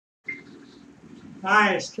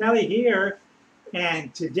Hi, it's Kelly here,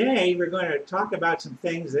 and today we're going to talk about some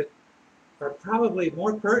things that are probably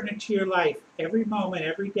more pertinent to your life every moment,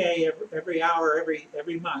 every day, every hour,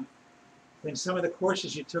 every month than some of the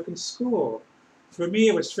courses you took in school. For me,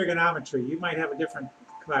 it was trigonometry. You might have a different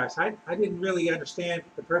class. I didn't really understand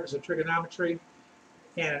the purpose of trigonometry,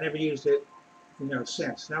 and I never used it,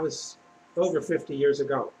 since. That was over 50 years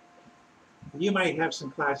ago. You might have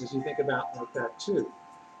some classes you think about like that too.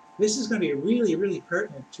 This is going to be really, really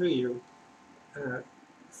pertinent to you. Uh,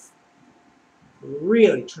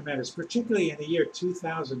 really tremendous, particularly in the year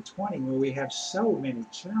 2020 where we have so many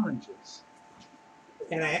challenges.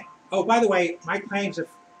 And oh, by the way, my claims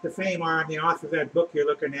to fame are I'm the author of that book you're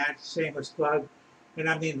looking at, Shameless Plug, and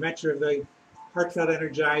I'm the inventor of the heartfelt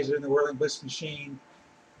energizer and the whirling bliss machine.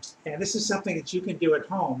 And this is something that you can do at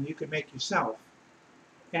home, you can make yourself.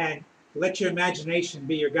 And let your imagination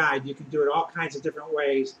be your guide. You can do it all kinds of different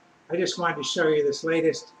ways. I just wanted to show you this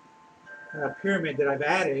latest pyramid that I've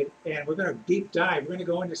added, and we're going to deep dive. We're going to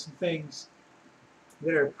go into some things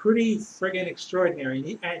that are pretty friggin'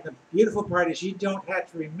 extraordinary. And the beautiful part is you don't have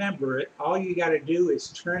to remember it. All you got to do is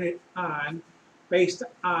turn it on based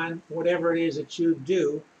on whatever it is that you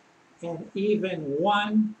do. And even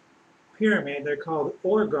one pyramid, they're called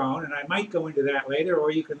Orgone, and I might go into that later,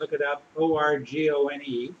 or you can look it up,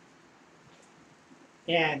 Orgone.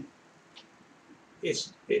 And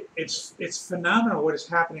it's phenomenal what is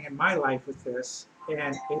happening in my life with this,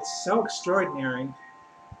 and it's so extraordinary.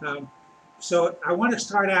 Um, so I want to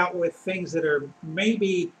start out with things that are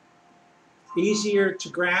maybe easier to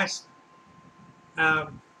grasp,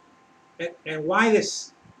 um, and why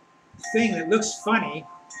this thing that looks funny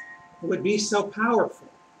would be so powerful.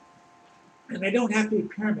 And they don't have to be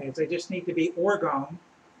pyramids; they just need to be Orgone,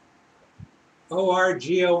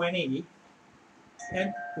 Orgone.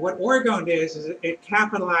 And what Orgone is it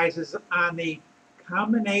capitalizes on the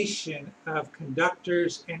combination of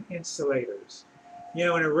conductors and insulators. In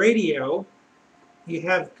a radio, you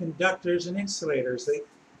have conductors and insulators.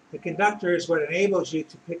 The conductor is what enables you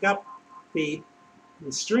to pick up the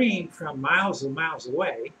stream from miles and miles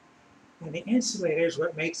away, and the insulator is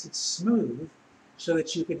what makes it smooth so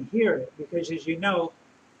that you can hear it. Because as you know,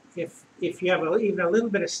 if you have even a little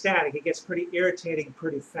bit of static, it gets pretty irritating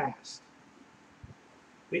pretty fast.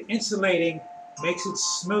 The insulating makes it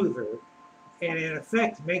smoother, and in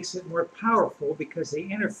effect makes it more powerful because the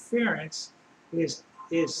interference is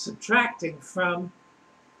subtracting from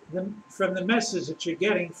the message that you're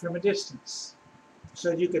getting from a distance.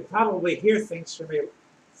 So you could probably hear things from a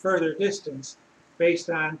further distance based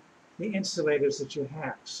on the insulators that you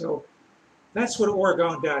have. So that's what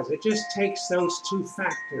Orgone does. It just takes those two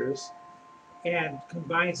factors and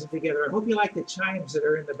combines them together. I hope you like the chimes that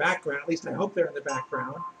are in the background. At least I hope they're in the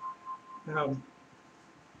background. Um,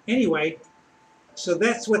 anyway, so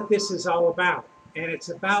that's what this is all about. And it's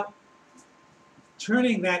about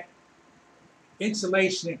turning that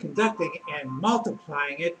insulation and conducting and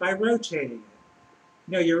multiplying it by rotating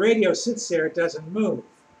it. Your radio sits there, it doesn't move.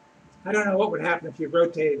 I don't know what would happen if you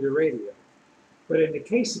rotated your radio. But in the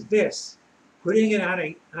case of this, putting it on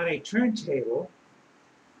a turntable,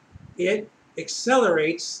 it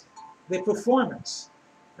accelerates the performance.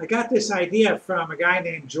 I got this idea from a guy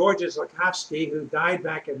named Georges Lakhovsky, who died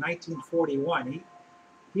back in 1941.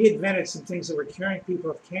 He invented some things that were curing people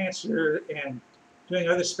of cancer and doing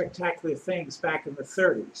other spectacular things back in the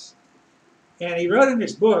 30s. And he wrote in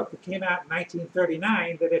his book that came out in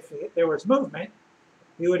 1939 that if there was movement,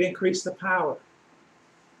 he would increase the power.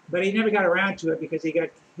 But he never got around to it because he got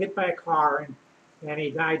hit by a car and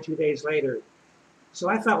he died 2 days later. So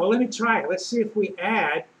I thought, well, let me try it. Let's see if we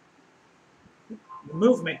add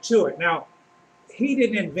movement to it. Now, he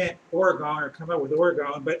didn't invent Orgone or come up with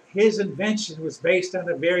Orgone, but his invention was based on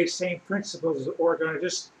the very same principles as Orgone.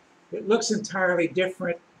 It looks entirely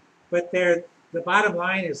different, but the bottom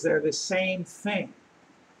line is they're the same thing.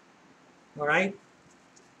 All right?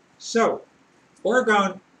 So,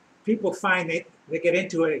 Orgone, people find they get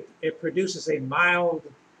into it, it produces a mild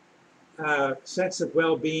sense of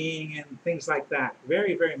well-being and things like that.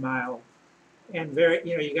 Very, very mild. And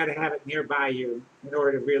you got to have it nearby you in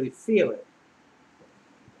order to really feel it.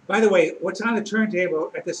 By the way, what's on the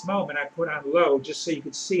turntable at this moment, I put on low just so you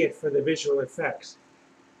could see it for the visual effects.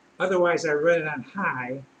 Otherwise, I run it on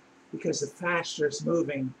high because the faster it's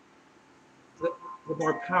moving, the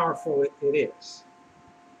more powerful it is.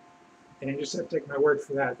 And you just have to take my word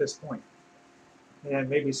for that at this point. And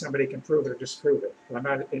maybe somebody can prove it or disprove it. But I'm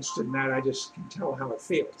not interested in that. I just can tell how it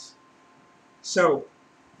feels. So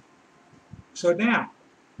now,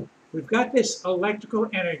 we've got this electrical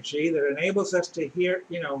energy that enables us to hear,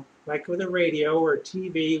 like with a radio or a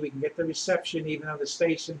TV, we can get the reception even though the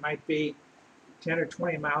station might be 10 or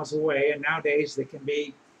 20 miles away. And nowadays they can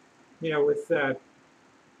be, with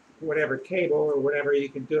whatever cable or whatever, you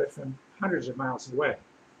can do it from hundreds of miles away.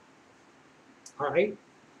 All right?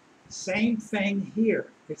 Same thing here.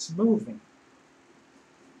 It's moving.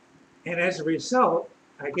 And as a result,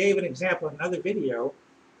 I gave an example in another video.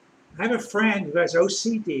 I have a friend who has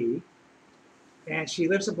OCD, and she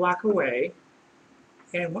lives a block away.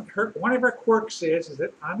 And one of her quirks is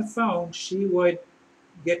that on the phone, she would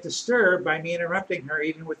get disturbed by me interrupting her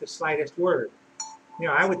even with the slightest word.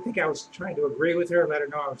 I would think I was trying to agree with her, let her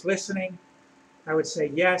know I was listening. I would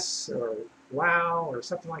say yes or wow or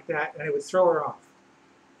something like that, and it would throw her off.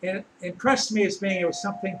 And it impressed me as being it was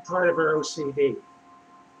something part of her OCD.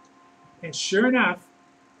 And sure enough,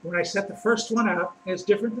 when I set the first one up, it's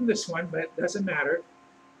different than this one, but it doesn't matter.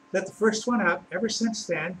 Set the first one up, ever since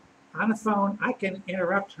then, on the phone, I can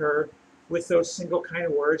interrupt her with those single kind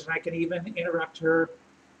of words, and I can even interrupt her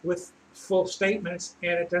with full statements,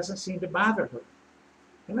 and it doesn't seem to bother her.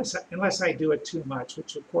 Unless I do it too much,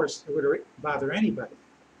 which of course it would bother anybody.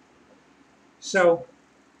 So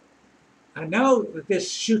I know that this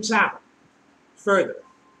shoots out further.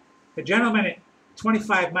 The gentleman at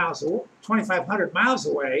 2,500 miles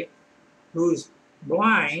away, who's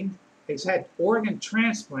blind, he's had organ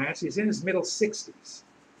transplants, he's in his middle 60s.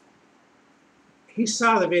 He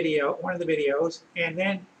saw the video, one of the videos, and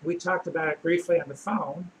then we talked about it briefly on the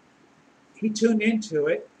phone. He tuned into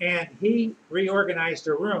it, and he reorganized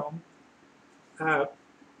a room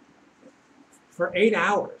for 8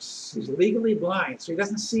 hours. He's legally blind, so he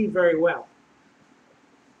doesn't see very well.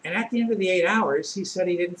 And at the end of the 8 hours, he said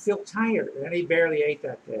he didn't feel tired, and he barely ate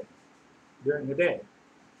that day, during the day.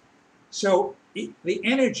 So the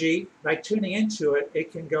energy, by tuning into it,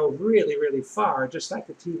 it can go really, really far, just like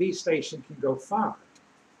the TV station can go far.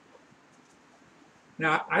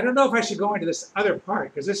 Now, I don't know if I should go into this other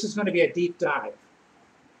part, because this is going to be a deep dive.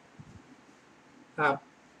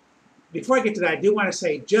 Before I get to that, I do want to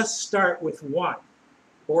say just start with one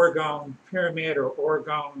orgone pyramid or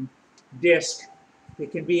orgone disc.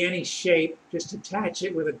 It can be any shape. Just attach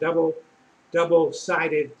it with a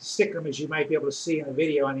double-sided stickum, as you might be able to see in the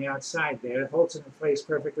video on the outside there. It holds it in place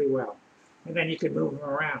perfectly well. And then you can move them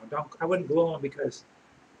around. I wouldn't glue them, because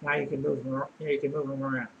now you can move them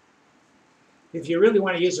around. If you really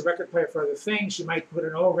want to use a record player for other things, you might put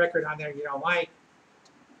an old record on there you don't like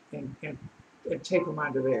and tape them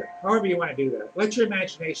onto there. However you want to do that. Let your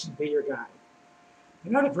imagination be your guide.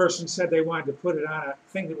 Another person said they wanted to put it on a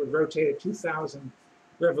thing that would rotate at 2,000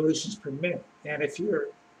 revolutions per minute. And if you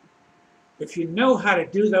know how to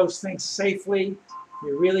do those things safely,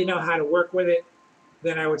 you really know how to work with it,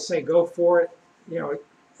 then I would say go for it.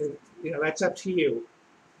 That's up to you.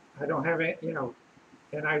 I don't have it,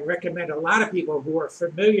 and I recommend a lot of people who are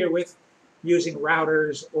familiar with using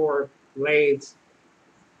routers or lathes,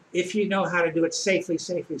 if you know how to do it safely,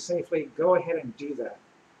 go ahead and do that.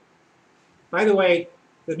 By the way,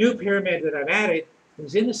 the new pyramid that I've added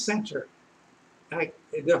is in the center.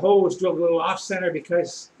 The hole was drilled a little off-center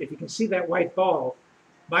because if you can see that white ball,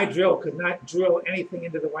 my drill could not drill anything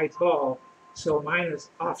into the white ball, so mine is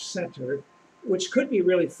off-center, which could be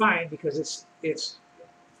really fine because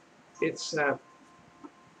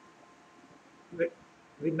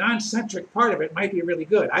the non-centric part of it might be really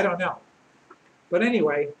good. I don't know. But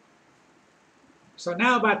anyway, so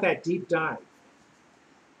now about that deep dive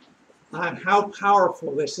on how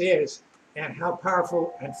powerful this is and how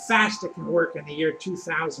powerful and fast it can work in the year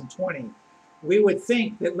 2020. We would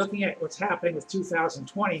think that looking at what's happening with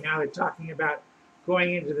 2020, now they're talking about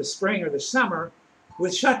going into the spring or the summer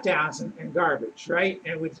with shutdowns and garbage, right?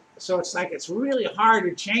 So it's like it's really hard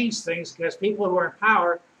to change things because people who are in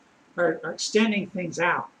power are extending things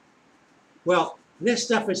out. Well, this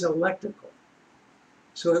stuff is electrical,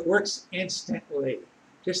 so it works instantly,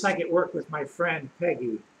 just like it worked with my friend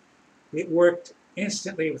Peggy. It worked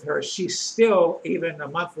instantly with her. She's still, even a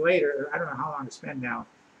month later, I don't know how long it's been now,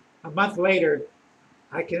 a month later,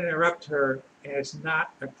 I can interrupt her and it's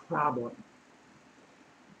not a problem.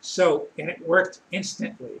 So, and it worked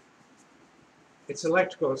instantly. It's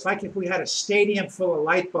electrical. It's like if we had a stadium full of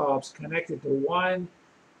light bulbs connected to one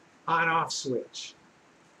on-off switch.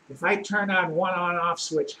 If I turn on one on-off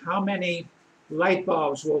switch, how many light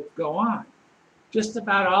bulbs will go on? Just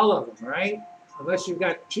about all of them, right? Unless you've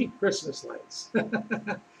got cheap Christmas lights.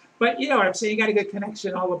 But you know what I'm saying, you got a good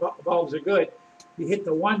connection, all the bulbs are good. You hit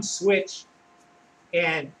the one switch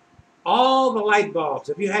and all the light bulbs,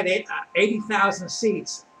 if you had 80,000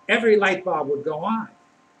 seats, every light bulb would go on,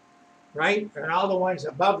 right? And all the ones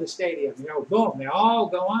above the stadium, boom, they all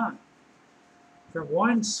go on. from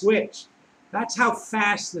one switch. That's how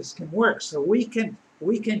fast this can work. So we can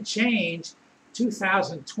change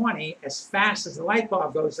 2020 as fast as the light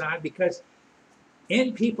bulb goes on, because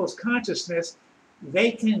in people's consciousness,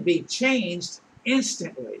 they can be changed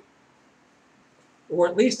instantly, or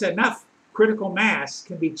at least enough critical mass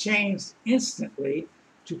can be changed instantly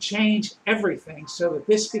to change everything, so that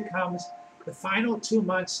this becomes the final 2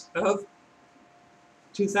 months of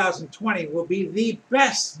 2020 will be the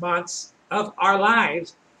best months of our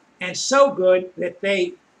lives, and so good that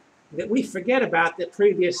we forget about the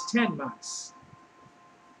previous 10 months.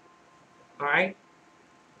 All right?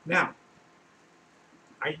 Now,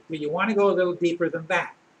 you want to go a little deeper than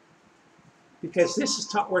that, because this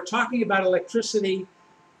is we're talking about electricity.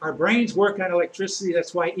 Our brains work on electricity.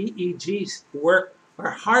 That's why EEGs work.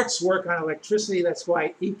 Our hearts work on electricity. That's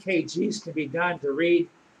why EKGs can be done to read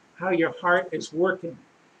how your heart is working.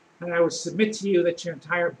 And I would submit to you that your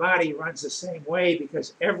entire body runs the same way,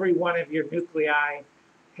 because every one of your nuclei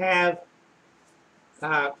have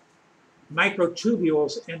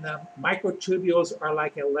microtubules in them. Microtubules are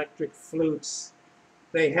like electric flutes.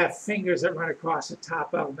 They have fingers that run across the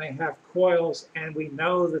top of them. They have coils, and we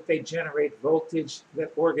know that they generate voltage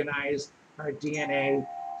that organize our DNA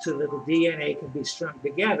so that the DNA can be strung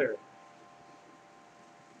together.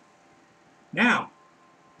 Now,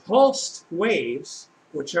 pulsed waves,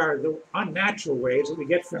 which are the unnatural waves that we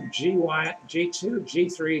get from G1, G2,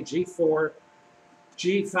 G3, G4,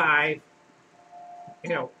 G5,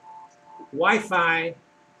 Wi-Fi,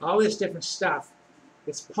 all this different stuff,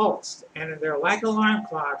 it's pulsed, and they're like alarm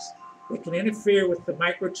clocks that can interfere with the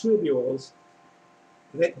microtubules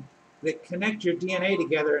that connect your DNA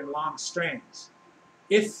together in long strands.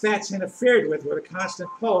 If that's interfered with a constant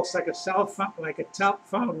pulse, like a cell phone, like a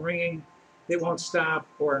telephone ringing that won't stop,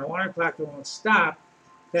 or an alarm clock that won't stop,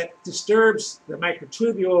 that disturbs the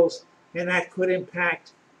microtubules, and that could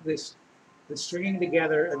impact the stringing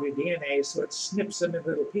together of your DNA, so it snips them in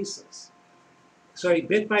little pieces. So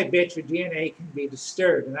bit by bit, your DNA can be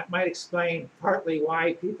disturbed, and that might explain partly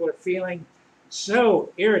why people are feeling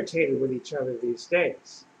so irritated with each other these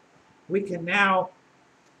days. We can now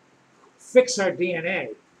fix our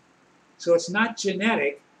DNA, so it's not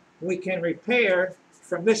genetic. We can repair,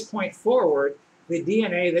 from this point forward, the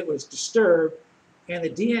DNA that was disturbed, and the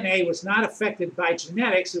DNA was not affected by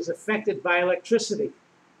genetics, it was affected by electricity.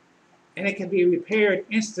 And it can be repaired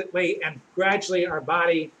instantly, and gradually our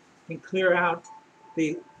body can clear out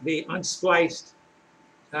the unspliced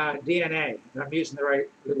DNA. I'm using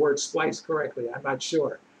the word splice correctly, I'm not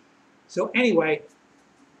sure. So anyway,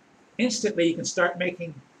 instantly you can start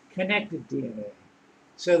making connected DNA,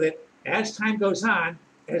 so that as time goes on,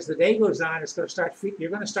 as the day goes on, you're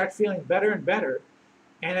going to start feeling better and better,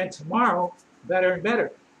 and then tomorrow, better and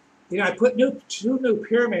better. I put two new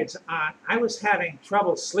pyramids on. I was having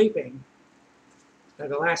trouble sleeping. The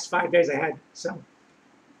last 5 days I had some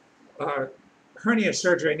hernia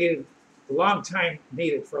surgery. I needed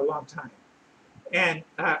for a long time, and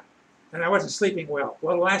I wasn't sleeping well.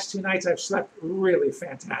 Well, the last 2 nights I've slept really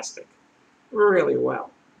fantastic, really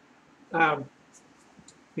well,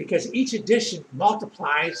 because each edition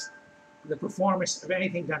multiplies the performance of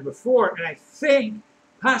anything done before, and I think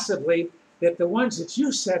possibly that the ones that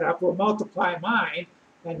you set up will multiply mine,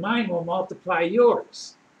 and mine will multiply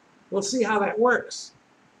yours. We'll see how that works.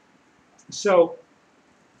 So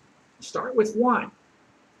start with one.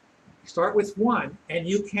 Start with one, and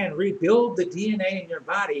you can rebuild the DNA in your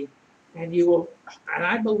body, and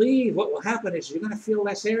I believe what will happen is you're going to feel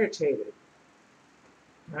less irritated.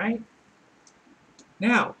 Right?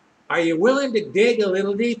 Now, are you willing to dig a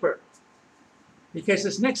little deeper? Because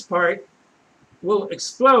this next part will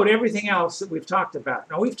explode everything else that we've talked about.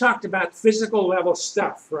 Now, we've talked about physical level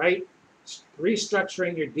stuff, right?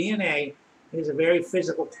 Restructuring your DNA is a very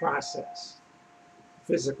physical process.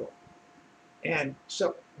 Physical. And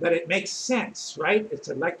so, but it makes sense, right? It's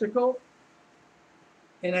electrical,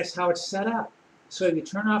 and that's how it's set up. So if you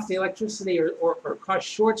turn off the electricity or cause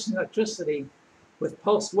shorts in electricity with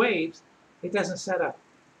pulsed waves, it doesn't set up.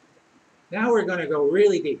 Now we're going to go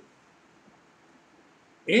really deep.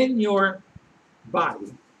 In your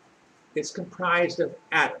body, it's comprised of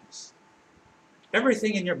atoms.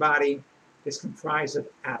 Everything in your body is comprised of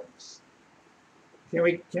atoms. Can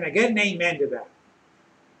I get an amen to that?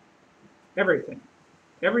 Everything.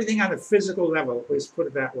 Everything on the physical level, let's put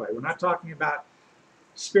it that way. We're not talking about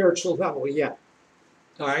spiritual level yet.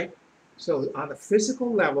 All right? So on the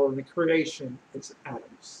physical level in the creation, it's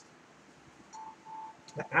atoms.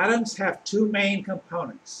 The atoms have two main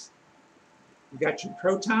components. You've got your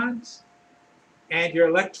protons and your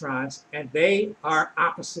electrons, and they are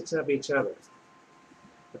opposites of each other.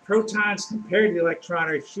 The protons compared to the electron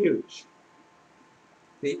are huge.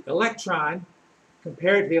 The electron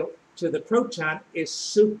compared to the proton is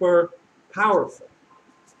super powerful.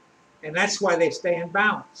 And that's why they stay in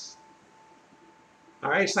balance. All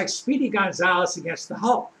right, it's like Speedy Gonzales against the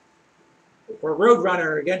Hulk, or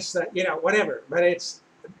Roadrunner against the, whatever. But it's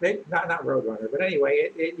not Roadrunner, but anyway,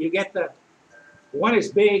 you get the one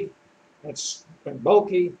is big and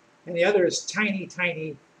bulky, and the other is tiny,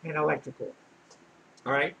 tiny, and electrical.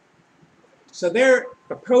 All right, so they're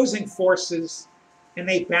opposing forces, and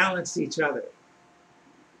they balance each other.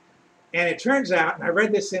 And it turns out, and I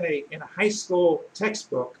read this in a high school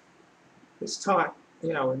textbook, it's taught, in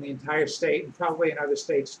the entire state and probably in other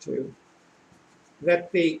states too,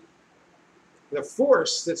 that the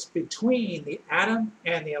force that's between the atom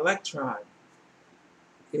and the electron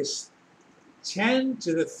is 10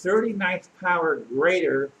 to the 39th power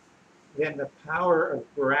greater than the power of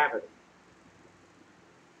gravity.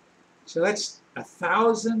 So that's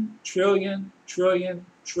 1,000 trillion, trillion,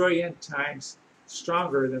 trillion times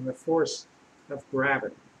stronger than the force of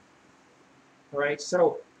gravity. All right,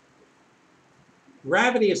 so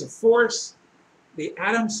gravity is a force. The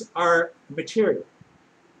atoms are material.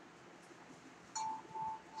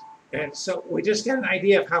 And so we just get an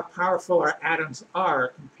idea of how powerful our atoms are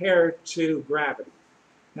compared to gravity.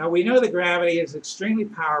 Now we know that gravity is extremely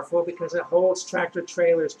powerful because it holds tractor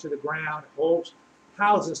trailers to the ground, holds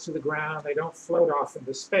houses to the ground. They don't float off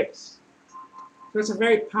into space. So it's a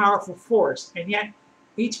very powerful force. And yet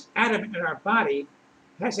each atom in our body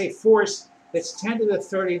has a force that's 10 to the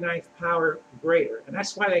 39th power greater. And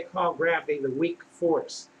that's why they call gravity the weak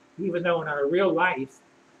force, even though in our real life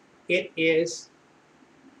it is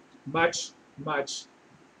much,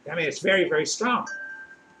 it's very, very strong.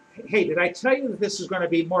 Hey, did I tell you that this is going to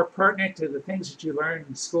be more pertinent to the things that you learned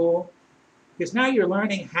in school? Because now you're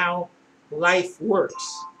learning how life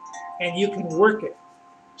works, and you can work it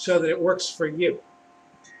so that it works for you.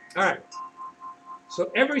 All right.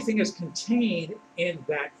 So everything is contained in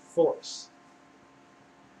that force,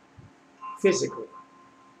 physically.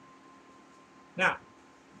 Now,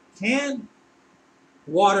 can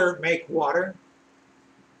water make water?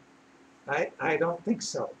 I don't think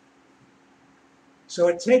so. So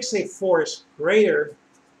it takes a force greater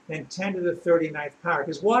than 10 to the 39th power,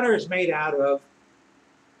 because water is made out of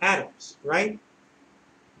atoms, right?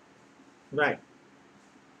 Right.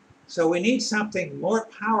 So we need something more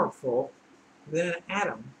powerful than an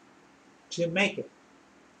atom to make it.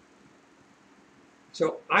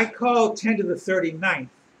 So I call 10 to the 39th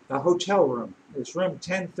a hotel room. It's room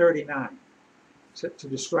 1039 to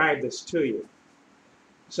describe this to you.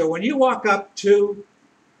 So when you walk up to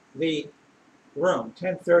the room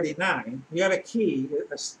 1039, you have a key.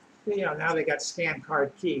 Now they got scan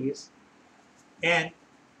card keys, and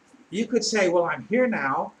you could say, well, I'm here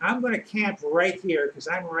now. I'm going to camp right here because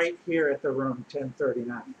I'm right here at the room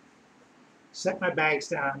 1039. Set my bags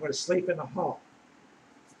down. I'm going to sleep in the hall.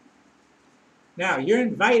 Now, you're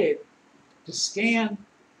invited to scan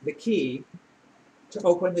the key to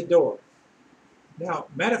open the door. Now,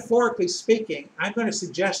 metaphorically speaking, I'm going to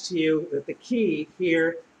suggest to you that the key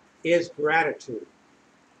here is gratitude.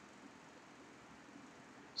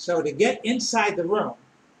 So to get inside the room,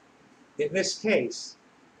 in this case,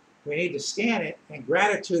 we need to scan it, and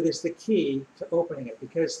gratitude is the key to opening it,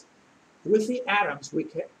 because with the atoms, we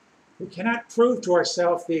cannot prove to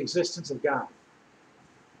ourselves the existence of God.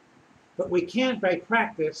 But we can, by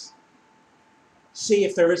practice, see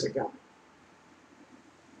if there is a God.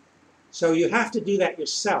 So you have to do that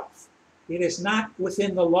yourself. It is not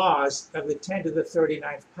within the laws of the 10 to the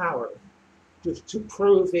 39th power to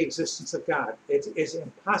prove the existence of God. It is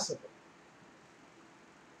impossible.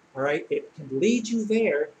 All right? It can lead you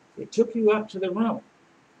there. It took you up to the room,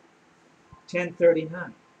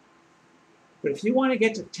 1039. But if you want to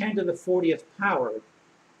get to 10 to the 40th power,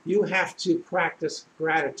 you have to practice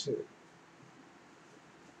gratitude.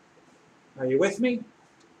 Are you with me?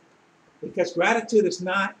 Because gratitude is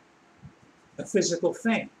not a physical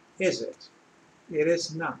thing, is it? It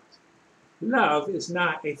is not. Love is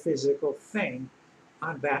not a physical thing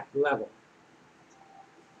on that level.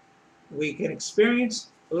 We can experience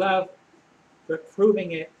love, but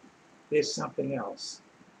proving it is something else.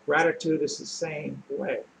 Gratitude is the same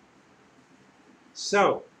way.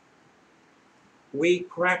 So, we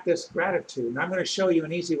practice gratitude. And I'm going to show you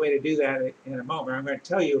an easy way to do that in a moment. I'm going to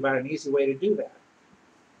tell you about an easy way to do that.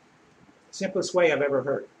 Simplest way I've ever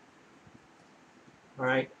heard. All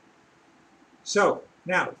right? So,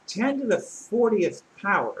 now, 10 to the 40th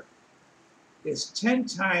power is 10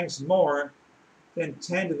 times more than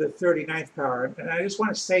 10 to the 39th power. And I just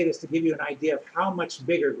want to say this to give you an idea of how much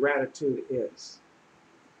bigger gratitude is.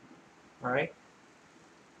 All right.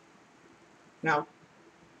 Now,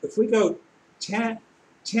 if we go 10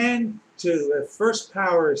 to the first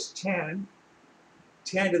power is 10,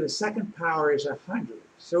 10 to the second power is 100.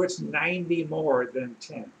 So it's 90 more than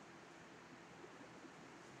 10.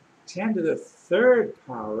 10 to the third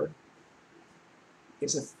power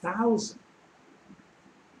is 1,000.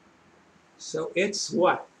 So it's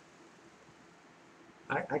what?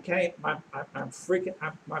 I can't, I'm freaking,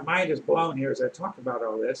 my mind is blown here as I talk about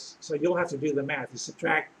all this. So you'll have to do the math. You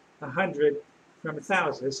subtract 100 from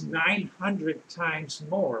 1,000. It's 900 times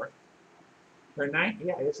more. Or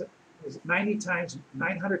it's 90 times,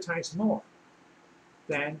 900 times more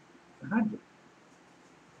than 100.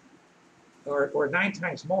 Or 9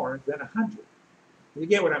 times more than 100. You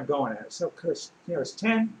get what I'm going at. So, because, it's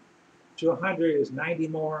 10 to 100 is 90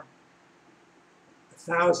 more.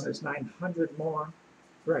 1,000 is 900 more.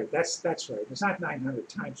 Right, that's right. It's not 900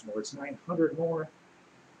 times more, it's 900 more.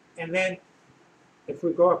 And then if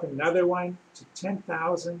we go up another one to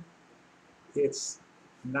 10,000, it's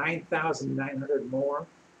 9,900 more.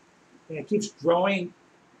 And it keeps growing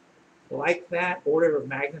like that, order of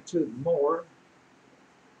magnitude more.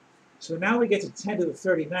 So now we get to 10 to the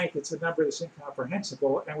 39th, it's a number that's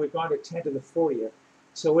incomprehensible, and we've gone to 10 to the 40th.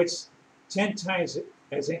 So it's 10 times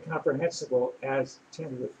as incomprehensible as 10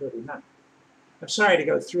 to the 39th. I'm sorry to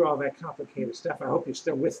go through all that complicated stuff. I hope you're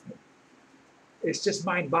still with me. It's just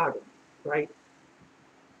mind-boggling, right?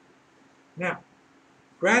 Now,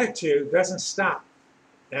 gratitude doesn't stop.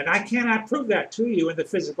 And I cannot prove that to you in the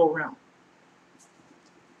physical realm.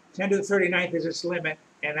 10 to the 39th is its limit,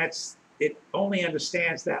 and it only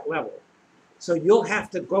understands that level. So you'll have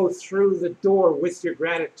to go through the door with your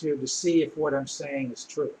gratitude to see if what I'm saying is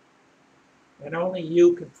true. And only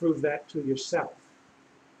you can prove that to yourself.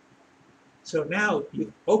 So now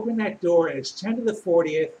you open that door and it's 10 to the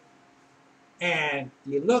 40th, and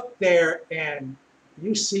you look there and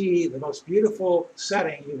you see the most beautiful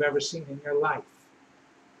setting you've ever seen in your life.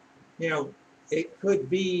 It could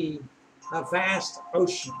be a vast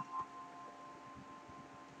ocean.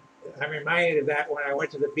 I'm reminded of that when I went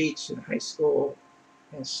to the beach in high school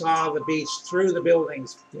and saw the beach through the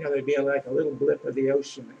buildings. There'd be like a little blip of the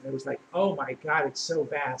ocean, and it was like, oh my God, it's so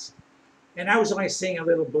vast. And I was only seeing a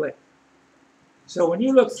little blip. So when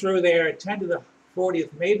you look through there at 10 to the 40th,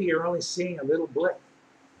 maybe you're only seeing a little blip.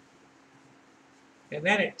 And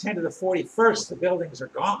then at 10 to the 41st, the buildings are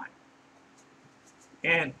gone.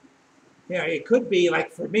 And, it could be,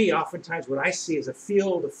 like for me, oftentimes what I see is a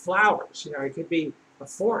field of flowers. It could be a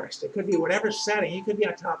forest. It could be whatever setting. You could be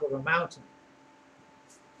on top of a mountain.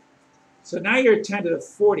 So now you're at 10 to the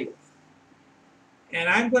 40th. And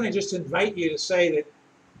I'm going to just invite you to say that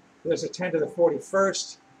there's a 10 to the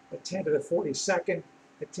 41st, a 10 to the 42nd,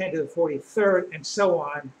 a 10 to the 43rd, and so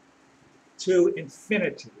on to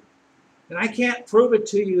infinity. And I can't prove it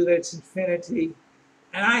to you that it's infinity,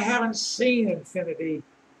 and I haven't seen infinity.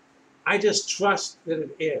 I just trust that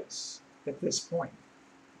it is at this point,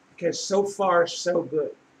 because so far, so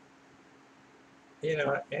good.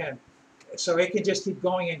 And so it can just keep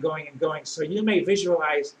going and going and going. So you may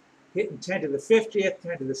visualize hitting 10 to the 50th,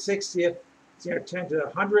 10 to the 60th, 10 to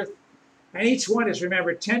the 100th, and each one is,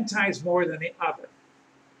 remember, 10 times more than the other.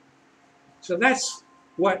 So that's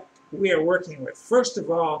what we are working with. First of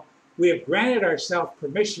all, we have granted ourselves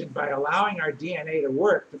permission by allowing our DNA to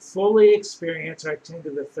work to fully experience our 10 to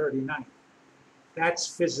the 39th. That's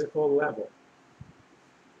physical level.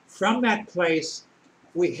 From that place,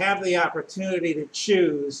 we have the opportunity to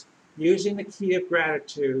choose, using the key of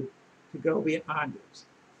gratitude, to go beyond it.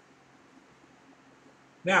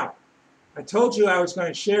 Now, I told you I was going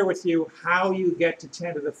to share with you how you get to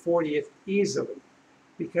 10 to the 40th easily,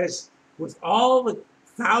 because with all the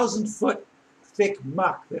 1,000-foot thick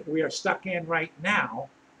muck that we are stuck in right now,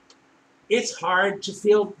 it's hard to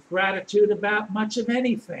feel gratitude about much of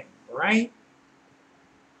anything, right?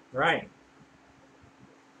 Right.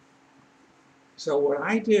 So what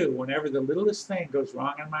I do whenever the littlest thing goes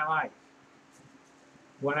wrong in my life,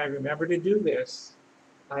 when I remember to do this,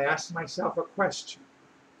 I ask myself a question.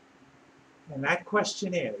 And that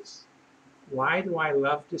question is, why do I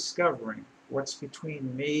love discovering what's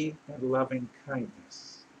between me and loving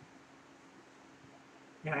kindness?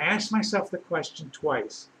 And I ask myself the question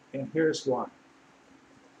twice, and here's why.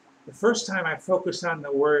 The first time I focus on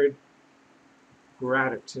the word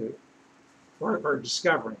gratitude, or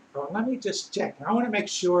discovering. Well, let me just check. I want to make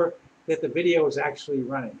sure that the video is actually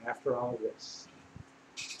running after all this.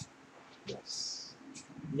 Yes.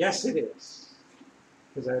 Yes, it is.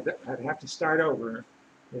 Because I'd have to start over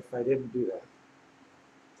if I didn't do that.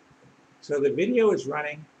 So the video is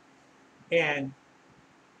running, and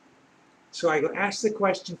So I ask the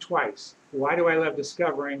question twice. Why do I love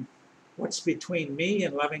discovering? What's between me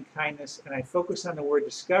and loving kindness? And I focus on the word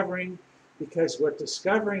discovering because what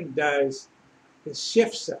discovering does is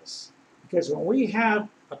shifts us. Because when we have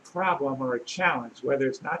a problem or a challenge, whether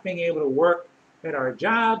it's not being able to work at our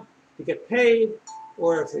job to get paid,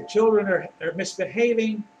 or if the children are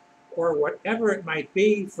misbehaving, or whatever it might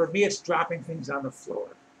be, for me it's dropping things on the floor.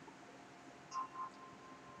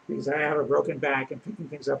 Because I have a broken back and picking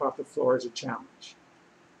things up off the floor is a challenge.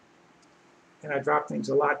 And I drop things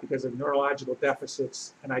a lot because of neurological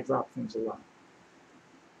deficits, and I drop things a lot.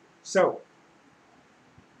 So,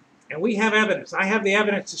 and we have evidence. I have the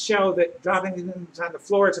evidence to show that dropping things on the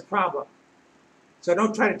floor is a problem. So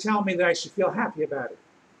don't try to tell me that I should feel happy about it,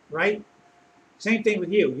 right? Same thing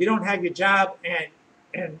with you. You don't have your job,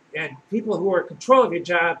 and people who are in control of your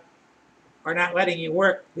job are not letting you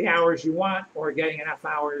work the hours you want or getting enough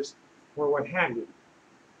hours or what have you.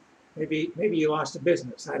 Maybe you lost a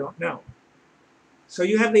business. I don't know. So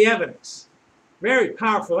you have the evidence, very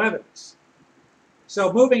powerful evidence.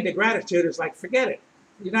 So moving to gratitude is like, forget it.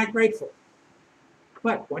 You're not grateful.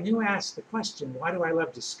 But when you ask the question, why do I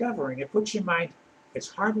love discovering, it puts your mind, it's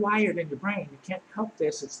hardwired in your brain. You can't help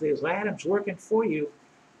this. It's these atoms working for you.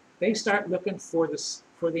 They start looking for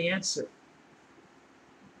the answer.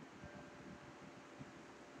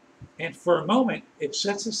 And for a moment, it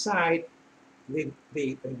sets aside the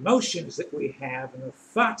emotions that we have and the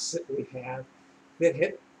thoughts that we have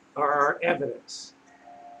that are our evidence.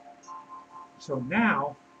 So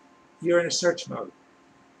now you're in a search mode.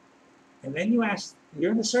 And then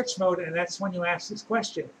you're in the search mode, and that's when you ask this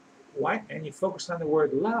question. Why? And you focus on the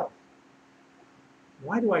word love.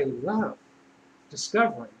 Why do I love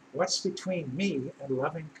discovering what's between me and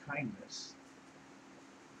loving kindness?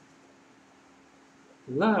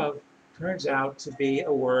 Love turns out to be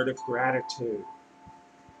a word of gratitude.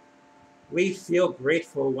 We feel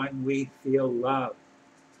grateful when we feel love.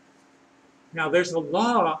 Now, there's a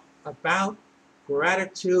law about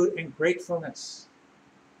gratitude and gratefulness.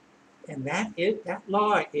 And that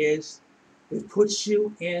law is, it puts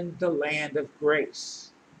you in the land of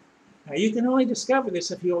grace. Now, you can only discover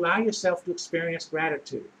this if you allow yourself to experience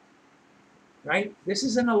gratitude. Right? This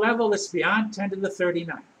is in a level that's beyond 10 to the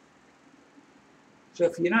 39. So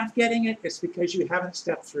if you're not getting it, it's because you haven't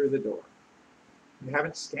stepped through the door. You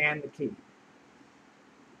haven't scanned the key.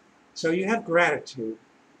 So you have gratitude.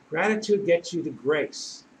 Gratitude gets you to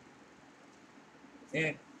grace.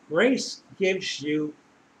 And grace gives you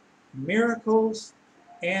miracles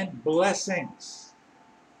and blessings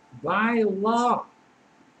by law,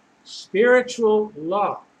 spiritual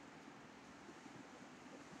law.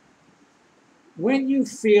 When you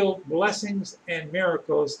feel blessings and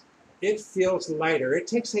miracles, it feels lighter. It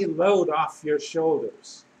takes a load off your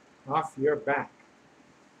shoulders, off your back.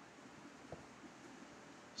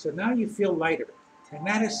 So now you feel lighter, and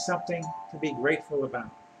that is something to be grateful about.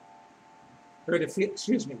 Or to feel,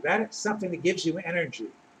 that is something that gives you energy.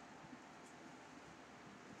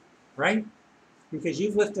 Right? Because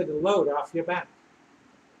you've lifted a load off your back,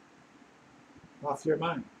 off your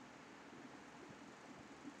mind.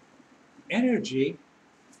 Energy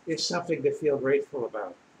is something to feel grateful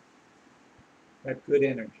about. That good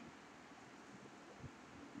energy.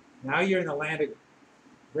 Now you're in the land of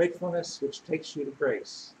gratefulness, which takes you to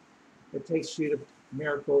grace. It takes you to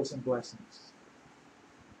miracles and blessings.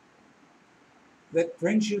 That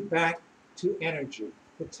brings you back to energy.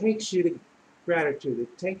 It takes you to gratitude.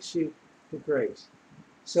 It takes you to grace.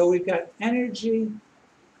 So we've got energy,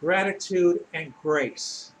 gratitude, and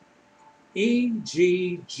grace.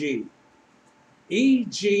 EGG.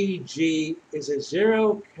 EGG is a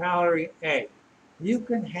 0-calorie egg. You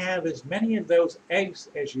can have as many of those eggs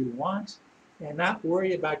as you want and not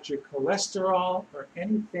worry about your cholesterol or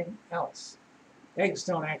anything else. Eggs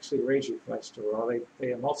don't actually raise your cholesterol. They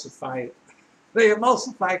emulsify it. They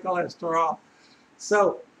emulsify cholesterol.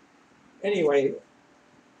 So anyway,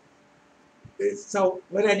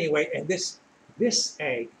 and this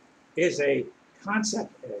egg is a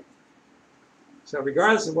concept egg. So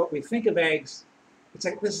regardless of what we think of eggs, it's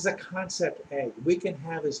like this is a concept egg. We can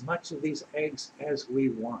have as much of these eggs as we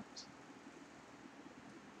want.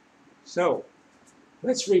 So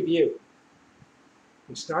let's review.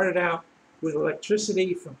 We started out with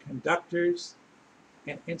electricity from conductors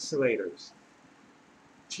and insulators.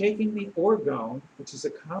 Taking the orgone, which is a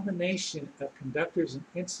combination of conductors and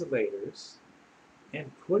insulators, and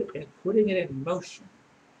putting it in motion,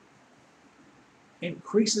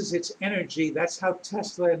 increases its energy. That's how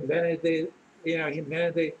Tesla invented the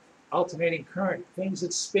alternating current. Things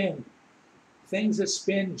that spin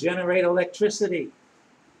generate electricity.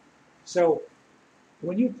 So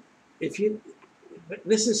when you if you,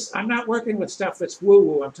 this is, I'm not working with stuff that's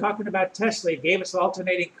woo-woo. I'm talking about Tesla. He gave us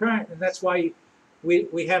alternating current, and that's why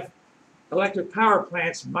we have electric power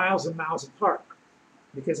plants miles and miles apart,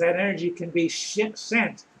 because that energy can be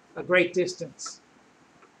sent a great distance.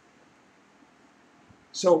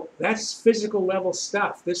 So that's physical level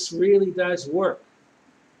stuff. This really does work.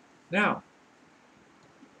 Now,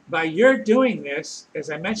 by your doing this, as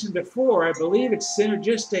I mentioned before, I believe it's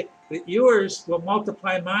synergistic that yours will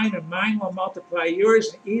multiply mine and mine will multiply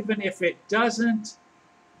yours. Even if it doesn't,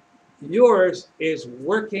 yours is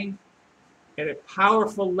working at a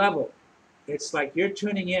powerful level. It's like you're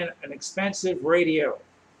tuning in an expensive radio.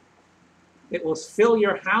 It will fill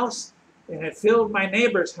your house, and it filled my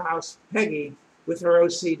neighbor's house, Peggy, with her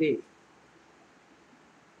OCD.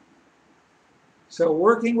 So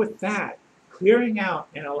working with that, clearing out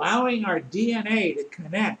and allowing our DNA to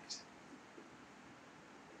connect.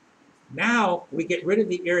 Now we get rid of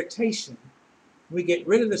the irritation, we get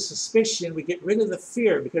rid of the suspicion, we get rid of the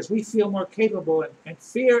fear, because we feel more capable, and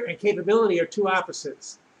fear and capability are two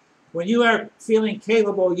opposites. When you are feeling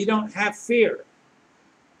capable, you don't have fear.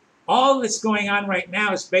 All that's going on right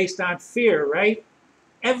now is based on fear, right?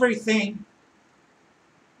 Everything,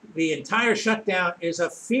 the entire shutdown is a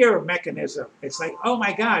fear mechanism. It's like, oh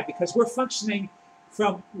my God, because we're functioning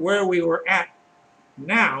from where we were at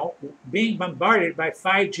now, being bombarded by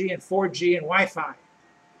 5G and 4G and Wi-Fi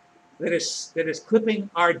that is clipping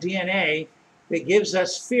our DNA, that gives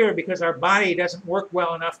us fear because our body doesn't work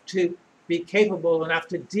well enough to be capable enough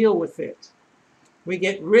to deal with it. We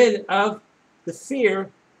get rid of the fear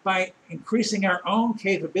by increasing our own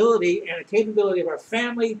capability and the capability of our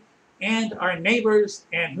family and our neighbors,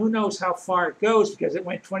 and who knows how far it goes, because it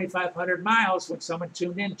went 2,500 miles when someone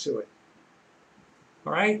tuned into it.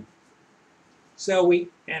 All right? So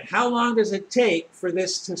and how long does it take for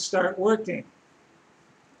this to start working?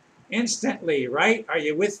 Instantly, right? Are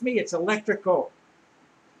you with me? It's electrical.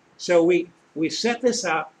 So we set this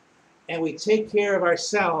up, and we take care of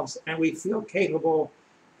ourselves, and we feel capable.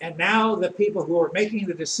 And now the people who are making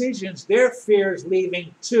the decisions, their fear is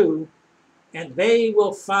leaving too, and they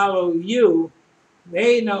will follow you.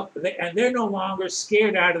 They know, and they're no longer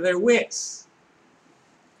scared out of their wits.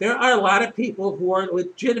 There are a lot of people who are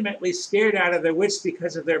legitimately scared out of their wits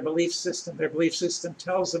because of their belief system. Their belief system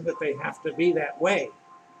tells them that they have to be that way.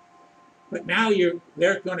 But now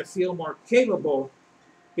they're going to feel more capable,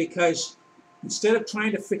 because instead of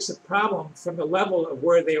trying to fix a problem from the level of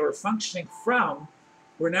where they were functioning from,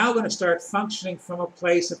 we're now going to start functioning from a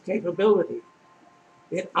place of capability.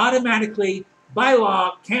 It automatically, by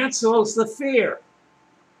law, cancels the fear.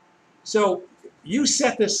 So you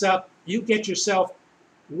set this up, you get yourself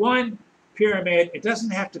one pyramid. It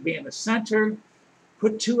doesn't have to be in the center.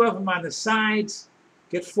 Put 2 of them on the sides.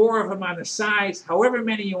 Get 4 of them on the sides. However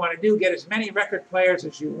many you want to do, get as many record players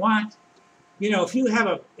as you want. You know, if you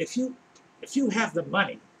have the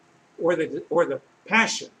money or the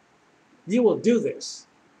passion, you will do this.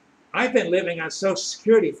 I've been living on Social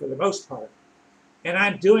Security for the most part, and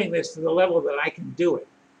I'm doing this to the level that I can do it.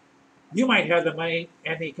 You might have the money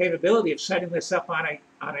and the capability of setting this up on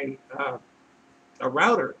a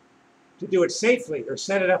router to do it safely, or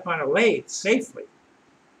set it up on a lathe safely,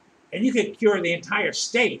 and you could cure the entire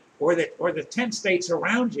state, or the 10 states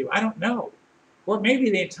around you. I don't know, or maybe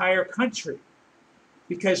the entire country.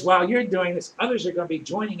 Because while you're doing this, others are going to be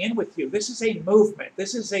joining in with you. This is a movement.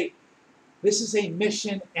 This is a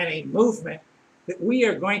mission and a movement that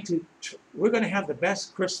we're going to have the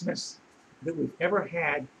best Christmas that we've ever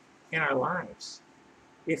had in our lives,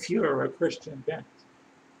 if you're a Christian bent.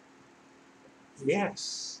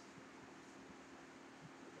 Yes.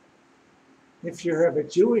 If you're of a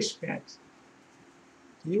Jewish bent,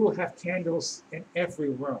 you will have candles in every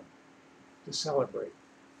room to celebrate.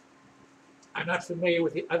 I'm not familiar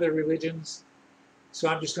with the other religions, so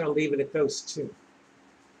I'm just going to leave it at those 2.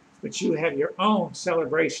 But you have your own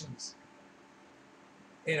celebrations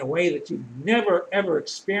in a way that you've never, ever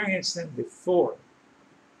experienced them before.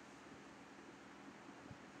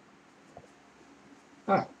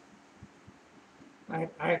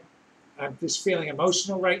 I'm just feeling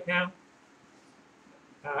emotional right now.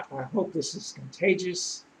 I hope this is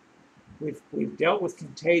contagious. We've dealt with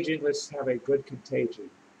contagion. Let's have a good contagion.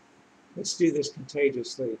 Let's do this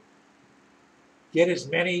contagiously. Get as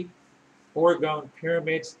many Orgone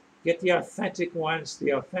pyramids. Get the authentic ones.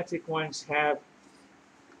 The authentic ones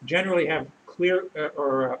generally have clear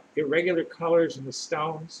or irregular colors in the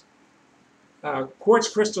stones. Quartz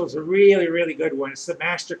crystal is a really, really good one. It's the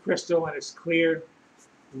master crystal, and it's clear.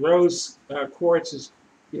 Rose quartz is,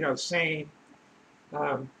 same.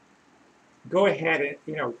 go ahead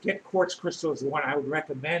and, get quartz crystals, the one I would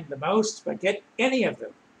recommend the most, but get any of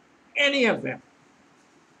them, any of them,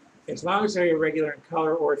 as long as they're irregular in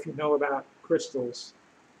color, or if you know about crystals.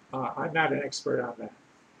 I'm not an expert on that.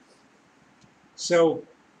 So,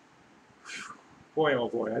 boy, oh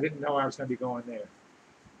boy, I didn't know I was going to be going there.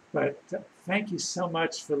 But thank you so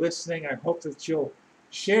much for listening. I hope that you'll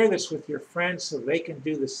share this with your friends so they can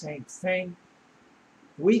do the same thing.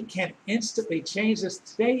 We can instantly change this.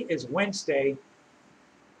 Today is Wednesday.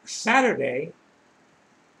 Saturday,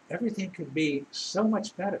 everything could be so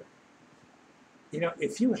much better.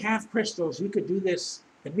 If you have crystals, you could do this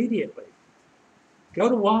immediately. Go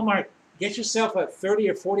to Walmart, get yourself a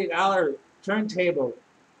 $30 or $40 turntable,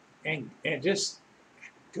 and just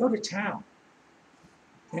go to town.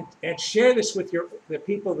 And share this with the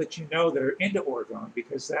people that you know that are into orgone,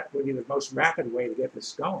 because that would be the most rapid way to get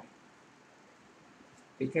this going.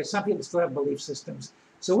 Because some people still have belief systems,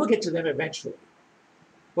 so we'll get to them eventually.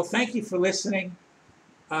 Well, thank you for listening.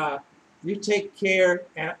 You take care,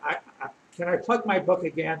 and can I plug my book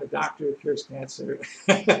again, The Doctor Who Cures Cancer?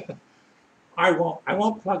 I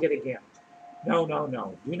won't plug it again. No.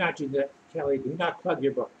 Do not do that, Kelly. Do not plug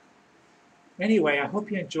your book. Anyway, I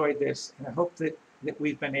hope you enjoyed this, and I hope that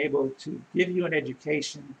we've been able to give you an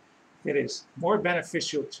education that is more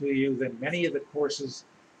beneficial to you than many of the courses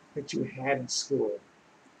that you had in school.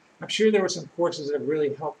 I'm sure there were some courses that have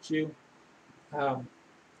really helped you.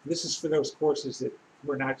 This is for those courses that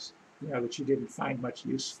were not, that you didn't find much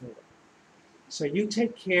use for. So you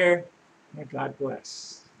take care, and God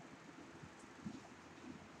bless.